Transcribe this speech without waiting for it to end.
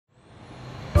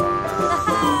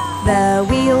The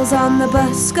wheels on the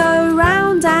bus go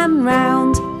round and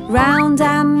round, round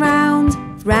and round,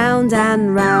 round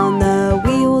and round. The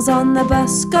wheels on the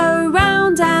bus go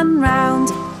round and round,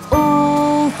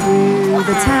 all through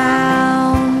the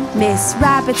town. Miss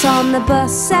Rabbit on the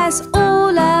bus says,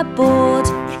 all aboard,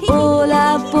 all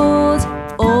aboard,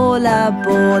 all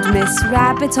aboard. Miss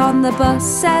Rabbit on the bus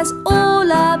says,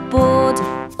 all aboard,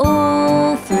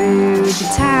 all through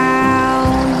the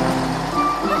town.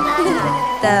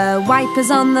 The wipers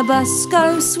on the bus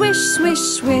go swish, swish,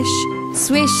 swish,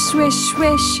 swish, swish,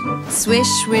 swish, swish,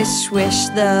 swish, swish.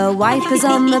 The wipers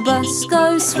on the bus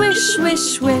go swish, swish,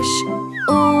 swish,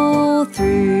 all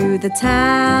through the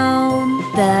town.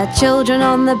 The children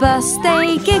on the bus,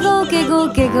 they giggle, giggle,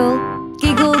 giggle,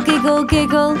 giggle, giggle,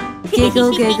 giggle,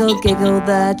 giggle, giggle, giggle.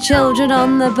 The children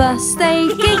on the bus, they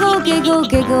giggle, giggle,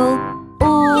 giggle,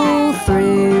 all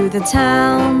through the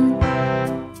town.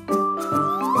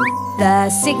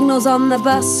 The signals on the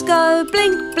bus go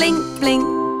blink, blink, blink,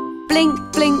 blink,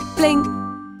 blink, blink,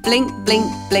 blink, blink,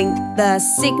 blink. The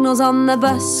signals on the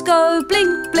bus go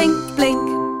blink, blink, blink,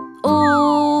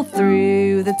 all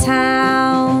through the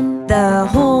town. The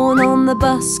horn on the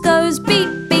bus goes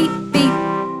beep, beep, beep,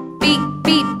 beep,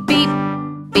 beep, beep,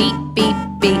 beep, beep,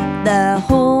 beep. The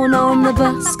horn on the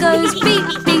bus goes beep,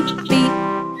 beep, beep,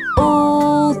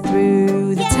 all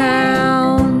through the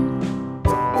town.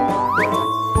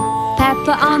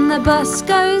 Peppa on the bus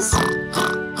goes.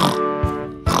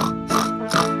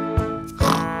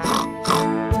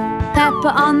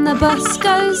 Peppa on the bus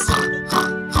goes.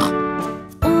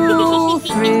 All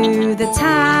through the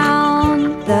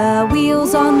town. The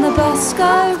wheels on the bus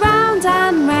go round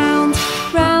and round,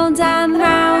 round and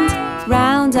round,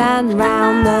 round and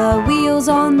round. The wheels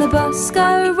on the bus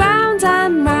go round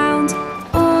and round,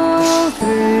 all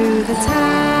through the town.